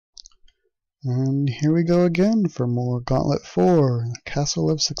And here we go again for more Gauntlet 4, Castle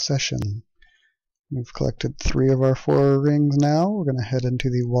of Succession. We've collected 3 of our 4 rings now. We're going to head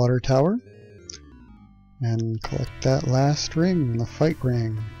into the water tower and collect that last ring, the fight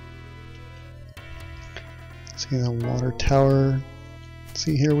ring. See the water tower.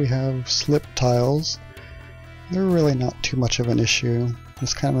 See, here we have slip tiles. They're really not too much of an issue.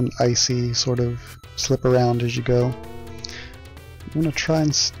 It's kind of an icy sort of slip around as you go. I'm going to try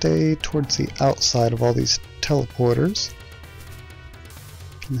and stay towards the outside of all these teleporters.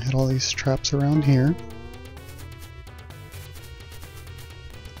 And hit all these traps around here.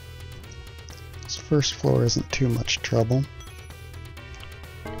 This first floor isn't too much trouble.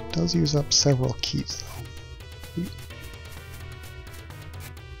 It does use up several keys though.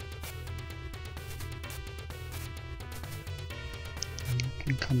 I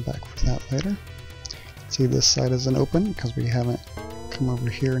can come back for that later. See, this side isn't open because we haven't come over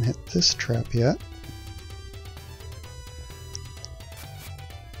here and hit this trap yet.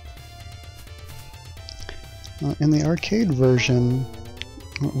 In the arcade version,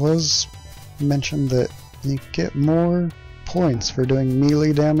 it was mentioned that you get more points for doing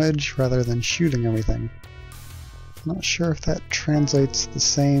melee damage rather than shooting everything. I'm not sure if that translates the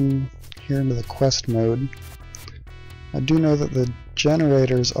same here into the quest mode. I do know that the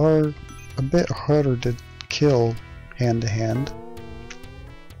generators are a bit harder to kill hand to hand,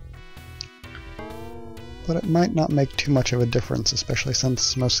 but it might not make too much of a difference, especially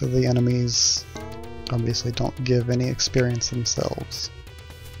since most of the enemies obviously don't give any experience themselves.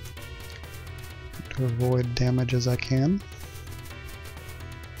 To avoid damage as I can.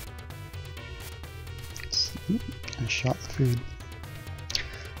 I shot the food.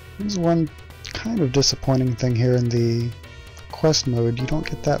 There's one kind of disappointing thing here in the quest mode. You don't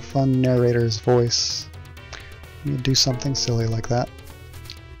get that fun narrator's voice. You do something silly like that.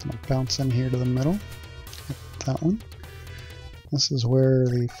 I'm gonna bounce in here to the middle. Hit that one. This is where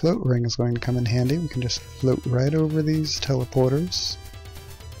the float ring is going to come in handy. We can just float right over these teleporters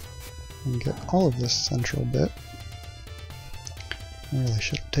and get all of this central bit. I really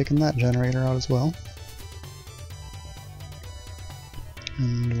should have taken that generator out as well.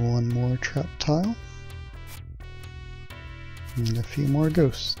 And one more trap tile. And a few more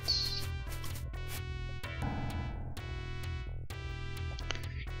ghosts.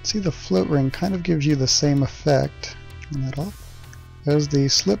 See, the float ring kind of gives you the same effect. Turn that off. There's the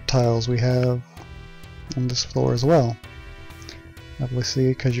slip tiles we have on this floor as well. Obviously,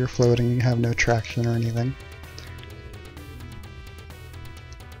 because you're floating, you have no traction or anything.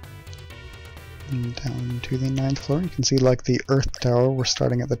 And down to the 9th floor, you can see, like the Earth Tower, we're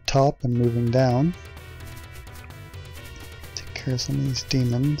starting at the top and moving down. Take care of some of these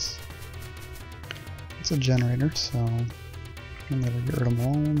demons. It's a generator, so we'll never get rid of them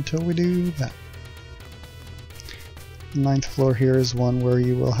all until we do that. The 9th floor here is one where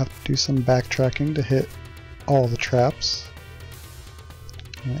you will have to do some backtracking to hit all the traps.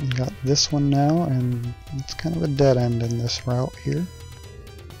 Right, you got this one now, and it's kind of a dead end in this route here.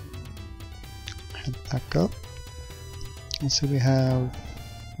 Head back up. Let's see, we have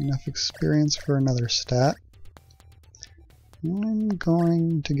enough experience for another stat. I'm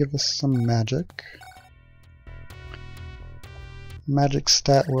going to give us some magic. Magic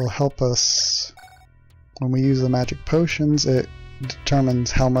stat will help us when we use the magic potions. It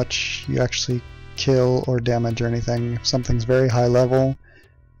determines how much you actually kill or damage or anything. If something's very high level,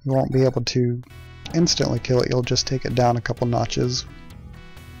 you won't be able to instantly kill it, you'll just take it down a couple notches.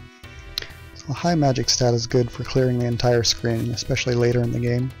 So a high magic stat is good for clearing the entire screen, especially later in the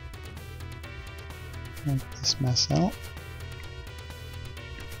game. Get this mess out.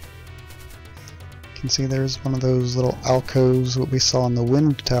 You can see there's one of those little alcoves that we saw in the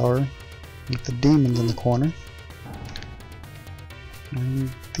wind tower with the demons in the corner.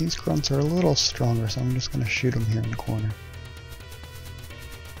 And these grunts are a little stronger, so I'm just going to shoot them here in the corner.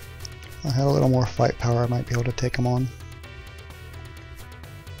 If I had a little more fight power, I might be able to take them on.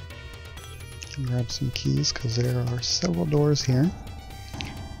 Grab some keys because there are several doors here.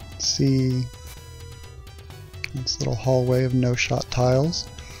 See this little hallway of no-shot tiles.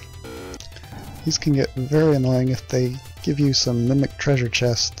 These can get very annoying if they give you some mimic treasure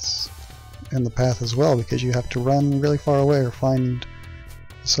chests in the path as well, because you have to run really far away or find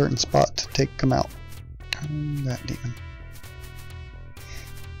a certain spot to take them out. That demon.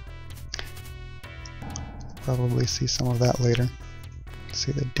 Probably see some of that later.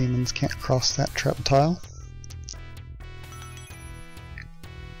 See, the demons can't cross that trap tile.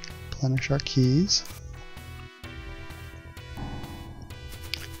 Replenish our keys.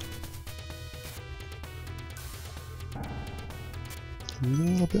 A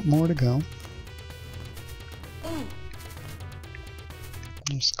little bit more to go.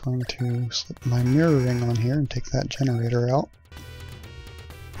 I'm just going to slip my mirror ring on here and take that generator out.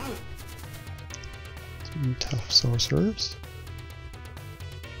 Some tough sorcerers.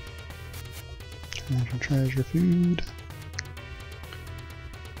 Treasure, food.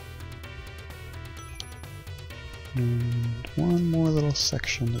 And one more little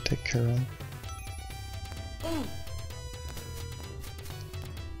section to take care of.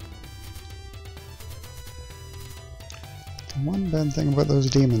 The one bad thing about those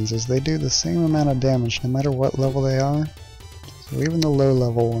demons is they do the same amount of damage no matter what level they are. So even the low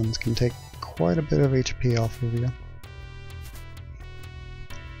level ones can take quite a bit of HP off of you.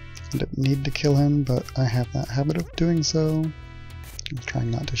 I didn't need to kill him, but I have that habit of doing so. I'm trying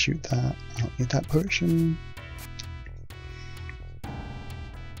not to shoot that. I don't need that potion.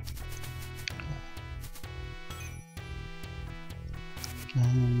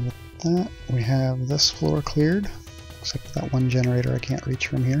 And with that, we have this floor cleared, except for that one generator I can't reach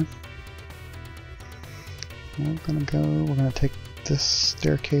from here. We're gonna take this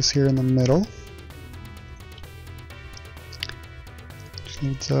staircase here in the middle. Which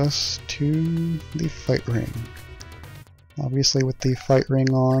leads us to the fight ring. Obviously with the fight ring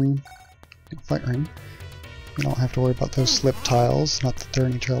on, you don't have to worry about those slip tiles, not that they're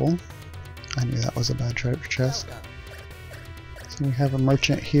any trouble. I knew that was a bad treasure chest. So we have a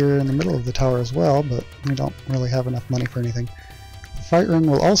merchant here in the middle of the tower as well, but we don't really have enough money for anything. The fight ring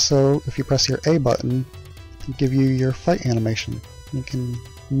will also, if you press your A button, give you your fight animation. You can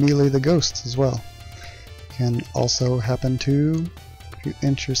melee the ghosts as well. You can also happen to, if you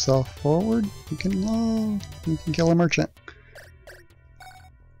inch yourself forward, you can kill a merchant.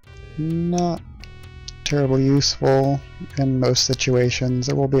 Not terribly useful in most situations.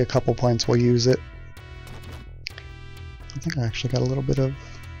 There will be a couple points we'll use it. I think I actually got a little bit of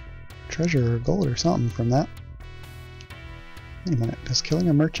treasure or gold or something from that. Wait a minute, does killing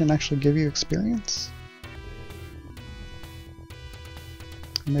a merchant actually give you experience?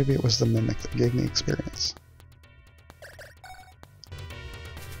 Maybe it was the mimic that gave me experience.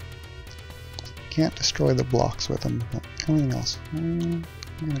 Can't destroy the blocks with them, but everything else. I'm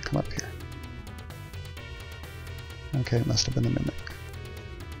gonna come up here. Okay, it must have been the mimic.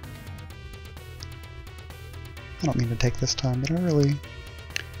 I don't mean to take this time, but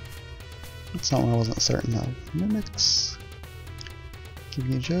that's not what I wasn't certain of. Mimics give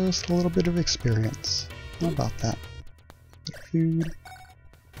you just a little bit of experience. How about that? Food.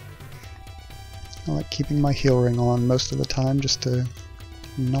 I like keeping my heal ring on most of the time just to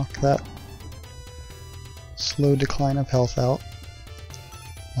knock that slow decline of health out.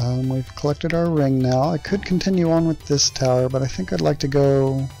 We've collected our ring now. I could continue on with this tower, but I think I'd like to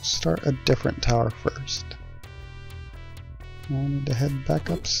go start a different tower first. I need to head back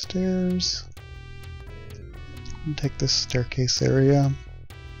upstairs and take this staircase area.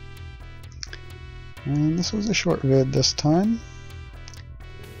 And this was a short vid this time.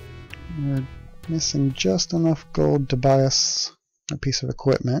 We're missing just enough gold to buy us a piece of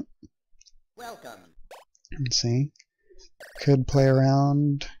equipment. Welcome. Let's see. Could play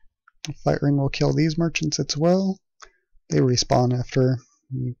around. The fight ring will kill these merchants as well. They respawn after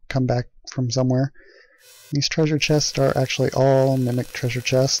you come back from somewhere. These treasure chests are actually all mimic treasure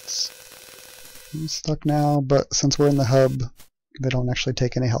chests. I'm stuck now, but since we're in the hub, they don't actually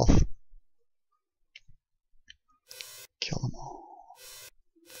take any health. Kill them all.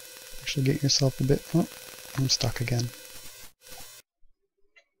 Actually get yourself a bit... Oh, I'm stuck again.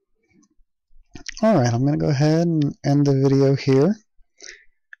 Alright, I'm going to go ahead and end the video here.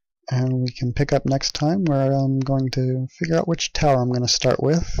 And we can pick up next time where I'm going to figure out which tower I'm going to start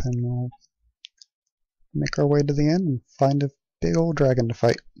with. And we'll make our way to the end and find a big old dragon to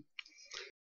fight.